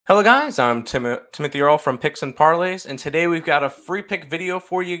Hello guys, I'm Timothy Earle from Picks and Parlays, and today we've got a free pick video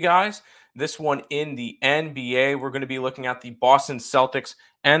for you guys. This one in the NBA. We're going to be looking at the Boston Celtics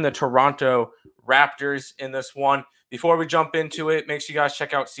and the Toronto Raptors in this one. Before we jump into it, make sure you guys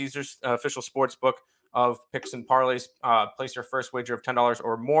check out Caesar's official sports book of Picks and Parlays. Place your first wager of $10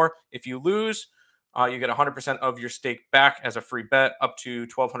 or more. If you lose, you get 100% of your stake back as a free bet up to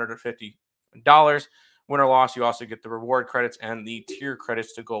 $1,250. Win or loss, you also get the reward credits and the tier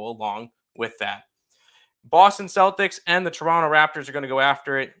credits to go along with that. Boston Celtics and the Toronto Raptors are going to go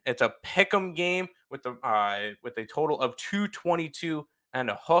after it. It's a pick'em game with a total of 222 and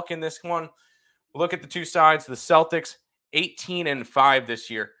a hook in this one. Look at the two sides. The Celtics 18-5 this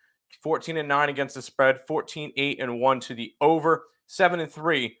year, 14-9 against the spread, 14-8-1 to the over,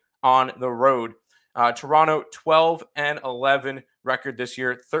 7-3 on the road. Toronto 12-11 record this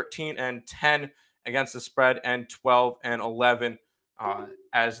year, 13-10 against the spread, and 12-11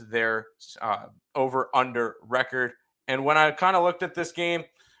 as their over/under record. And when I kind of looked at this game,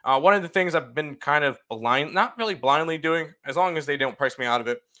 one of the things I've been kind of not really blindly doing, as long as they don't price me out of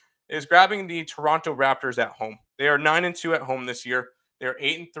it, is grabbing the Toronto Raptors at home. They are 9-2 at home this year. They're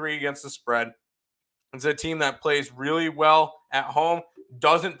 8-3 against the spread. It's a team that plays really well at home,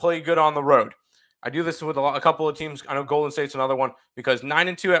 doesn't play good on the road. I do this with a couple of teams. I know Golden State's another one because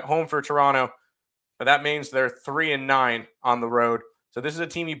 9-2 at home for Toronto, but that means they're 3-9 on the road. So this is a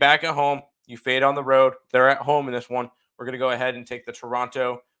team you back at home, you fade on the road. They're at home in this one. We're going to go ahead and take the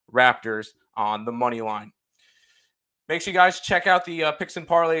Toronto Raptors on the money line. Make sure you guys check out the Picks and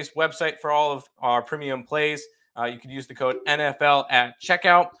Parlays website for all of our premium plays. You can use the code NFL at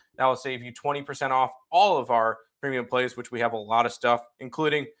checkout. That will save you 20% off all of our premium plays, which we have a lot of stuff,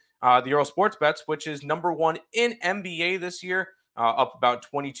 including the Earle Sports Bets, which is #1 in NBA this year, up about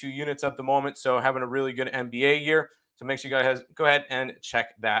 22 units at the moment. So having a really good NBA year. So make sure you guys go ahead and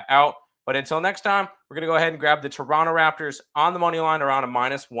check that out. But until next time, we're going to go ahead and grab the Toronto Raptors on the money line around a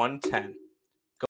 -110.